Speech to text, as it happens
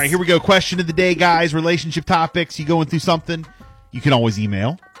All right, here we go. Question of the day, guys. Relationship topics. You going through something? You can always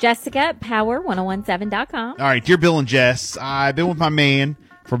email. Jessica at power1017.com. All right, dear Bill and Jess, I've been with my man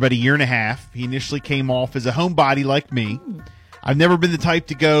for about a year and a half. He initially came off as a homebody like me. I've never been the type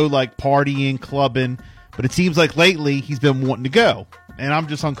to go like partying, clubbing, but it seems like lately he's been wanting to go, and I'm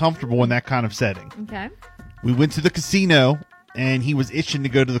just uncomfortable in that kind of setting. Okay. We went to the casino, and he was itching to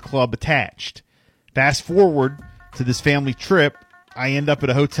go to the club attached. Fast forward to this family trip, I end up at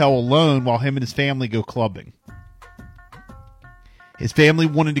a hotel alone while him and his family go clubbing. His family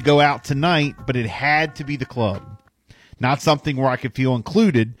wanted to go out tonight, but it had to be the club. Not something where I could feel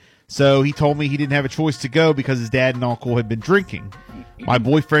included, so he told me he didn't have a choice to go because his dad and uncle had been drinking. My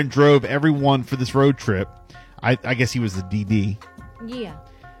boyfriend drove everyone for this road trip. I guess he was the DD. Yeah.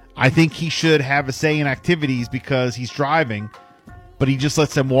 I think he should have a say in activities because he's driving, but he just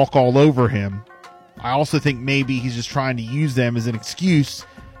lets them walk all over him. I also think maybe he's just trying to use them as an excuse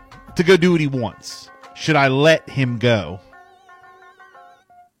to go do what he wants. Should I let him go?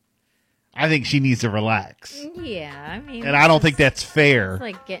 I think she needs to relax. Yeah, I mean... And I don't think that's fair. It's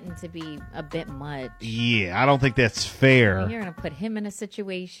like getting to be a bit much. Yeah, I don't think that's fair. I mean, you're going to put him in a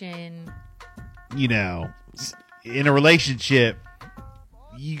situation... You know, in a relationship,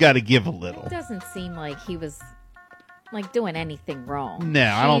 you got to give a little. It doesn't seem like he was... like doing anything wrong. No,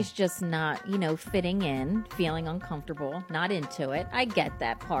 I don't. She's just not, fitting in, feeling uncomfortable, not into it. I get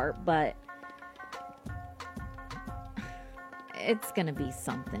that part, but it's going to be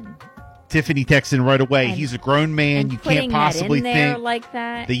something. Tiffany texting right away. And, He's a grown man. You can't possibly think like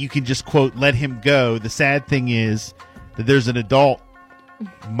that you can just, quote, let him go. The sad thing is that there's an adult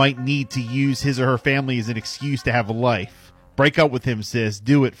might need to use his or her family as an excuse to have a life. Break up with him, sis.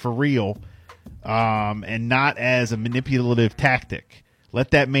 Do it for real. And not as a manipulative tactic.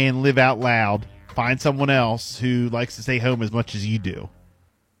 Let that man live out loud. Find someone else who likes to stay home as much as you do.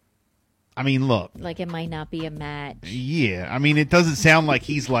 I mean, look. Like it might not be a match. Yeah. I mean, it doesn't sound like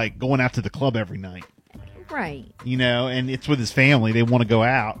he's like going out to the club every night. Right. And it's with his family. They want to go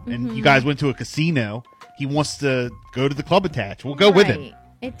out. And you guys went to a casino. He wants to go to the club attached. We'll go with him.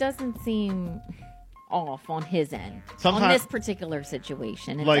 It doesn't seem... off on his end. Sometimes, on this particular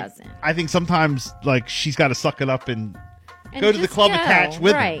situation, it doesn't. I think sometimes, she's got to suck it up and go to the club attached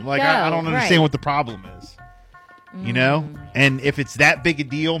with him. I don't understand what the problem is. And if it's that big a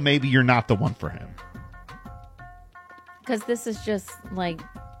deal, maybe you're not the one for him. Because this is just,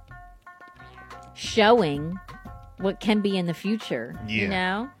 showing what can be in the future,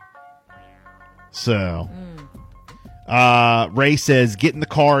 So... Ray says, get in the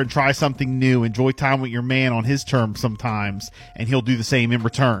car and try something new. Enjoy time with your man on his terms sometimes, and he'll do the same in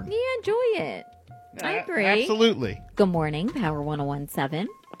return. Yeah, enjoy it. I agree. Absolutely. Good morning, Power 1017.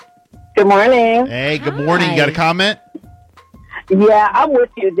 Good morning. Hey, good morning. You got a comment? Yeah, I'm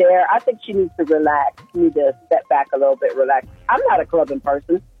with you there. I think she needs to relax. She needs to step back a little bit, relax. I'm not a clubbing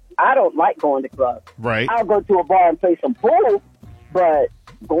person. I don't like going to clubs. Right. I'll go to a bar and play some pool, but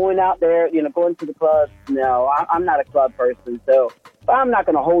going out there, going to the clubs, no, I'm not a club person. So I'm not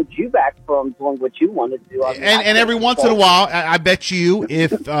going to hold you back from doing what you want to do. I mean, and every once in a while, I bet you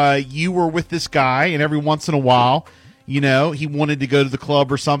if you were with this guy and every once in a while, he wanted to go to the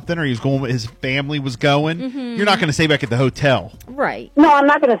club or something, or he was going, his family was going, you're not going to stay back at the hotel. Right. No, I'm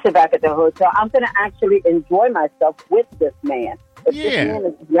not going to sit back at the hotel. I'm going to actually enjoy myself with this man. If this man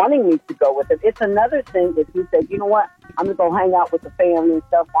is wanting me to go with him, it's another thing if he said, you know what, I'm going to go hang out with the family and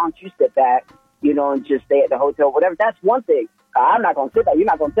stuff. Why don't you sit back, and just stay at the hotel, whatever. That's one thing. I'm not going to sit back. You're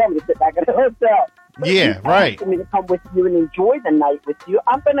not going to tell me to sit back at the hotel. But yeah, if right. For me to come with you and enjoy the night with you,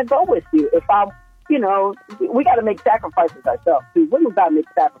 I'm going to go with you. If I'm, we got to make sacrifices ourselves too. Women got to make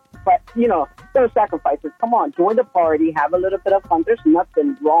sacrifices. Those sacrifices. Come on, join the party, have a little bit of fun. There's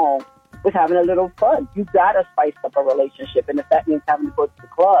nothing wrong with having a little fun. You got to spice up a relationship, and if that means having to go to the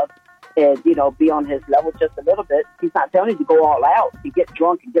club and be on his level just a little bit, he's not telling you to go all out, to get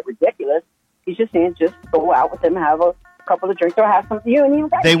drunk and get ridiculous. He's just saying just go out with him and have a couple of drinks or have some.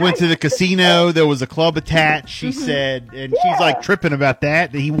 They went to the casino. There was a club attached. She said, and she's tripping about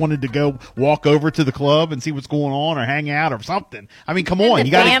that he wanted to go walk over to the club and see what's going on or hang out or something. I mean, come on,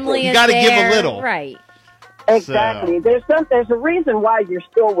 you got to give a little, right? Exactly. So. There's a reason why you're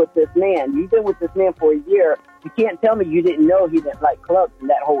still with this man. You've been with this man for a year. You can't tell me you didn't know he didn't like clubs in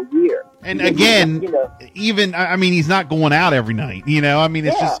that whole year. And again, even, he's not going out every night.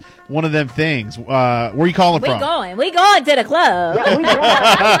 It's just one of them things. Where are you calling from? We going to the club.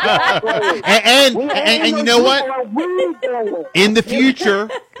 And you know what? In the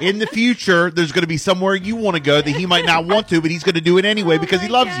future, there's going to be somewhere you want to go that he might not want to, but he's going to do it anyway because he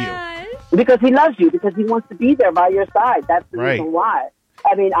loves you. Because he loves you, because he wants to be there by your side. That's the reason why.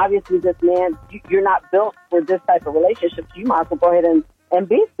 I mean, obviously, this man, you're not built for this type of relationship. So you might as well go ahead and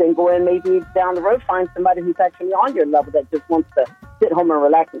be single, and maybe down the road find somebody who's actually on your level that just wants to sit home and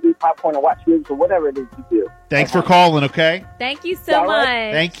relax and eat popcorn and watch movies or whatever it is you do. Thanks for calling, okay? Thank you so much.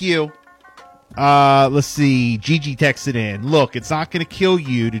 Thank you. Let's see. Gigi texted in. Look, it's not going to kill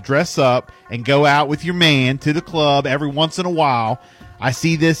you to dress up and go out with your man to the club every once in a while. I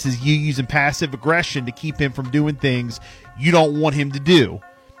see this as you using passive aggression to keep him from doing things you don't want him to do.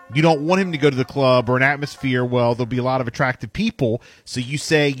 You don't want him to go to the club or an atmosphere. Well, there'll be a lot of attractive people. So you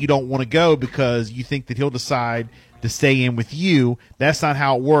say you don't want to go because you think that he'll decide to stay in with you. That's not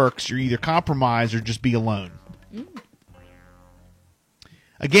how it works. You're either compromise or just be alone.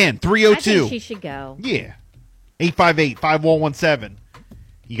 Again, 302. I think she should go. Yeah. 858-5117.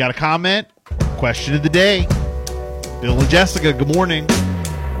 You got a comment? Question of the day. Bill and Jessica, good morning.